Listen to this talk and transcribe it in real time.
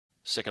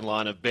Second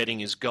line of betting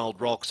is Gold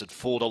Rocks at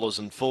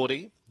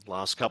 $4.40.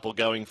 Last couple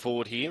going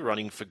forward here,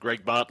 running for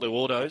Greg Bartloo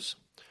Autos.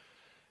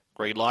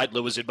 Green light,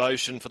 Lewis in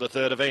motion for the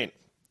third event.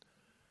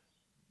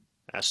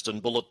 Aston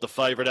Bullet, the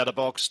favourite out of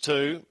box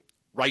 2.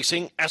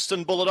 Racing,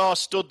 Aston Bullet,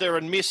 stood there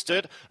and missed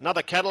it.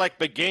 Another Cadillac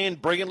began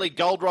brilliantly.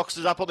 Gold Rocks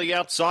is up on the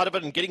outside of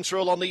it, and getting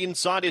through along the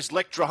inside is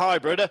Lectra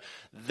Hybrid.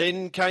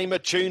 Then came a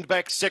tuned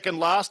back second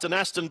last, and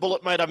Aston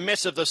Bullet made a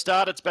mess of the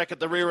start. It's back at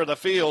the rear of the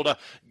field.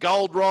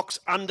 Gold Rocks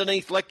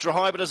underneath Lectra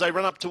Hybrid as they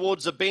run up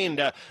towards the bend.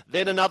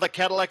 Then another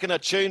Cadillac and a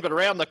tune, but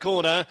around the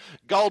corner,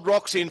 Gold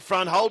Rocks in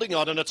front holding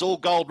on, and it's all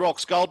Gold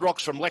Rocks. Gold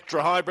Rocks from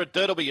Lectra Hybrid.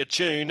 That'll be a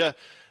tune.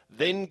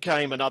 Then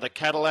came another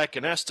Cadillac,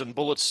 and Aston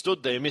Bullet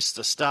stood there, missed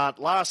the start.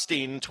 Last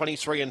in,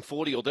 23 and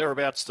 40 or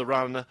thereabouts to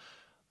run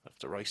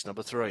after race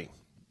number 3.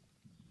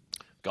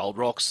 Gold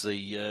Rocks,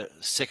 the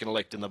second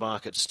elect in the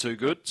market's too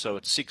good, so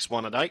it's 6,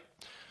 1 and 8.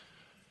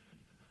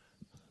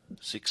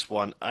 6,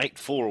 1, 8.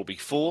 4 will be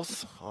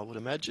fourth, I would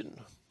imagine.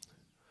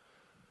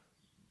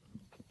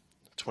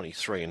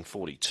 23 and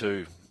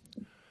 42.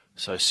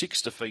 So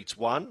 6 defeats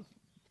 1.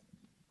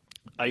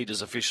 8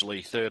 is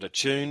officially third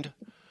attuned.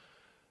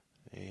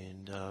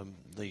 And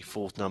the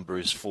fourth number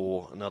is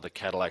for another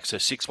Cadillac. So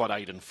 6, 1,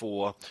 8 and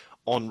 4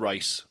 on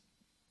race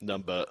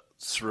number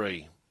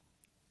 3.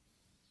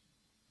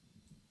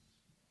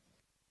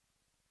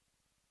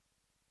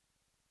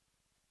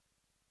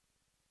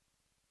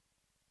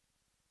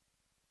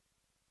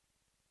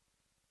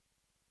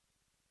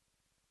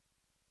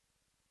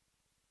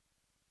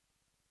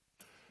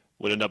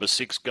 Winner number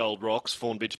 6, Gold Rocks, Fawn Beach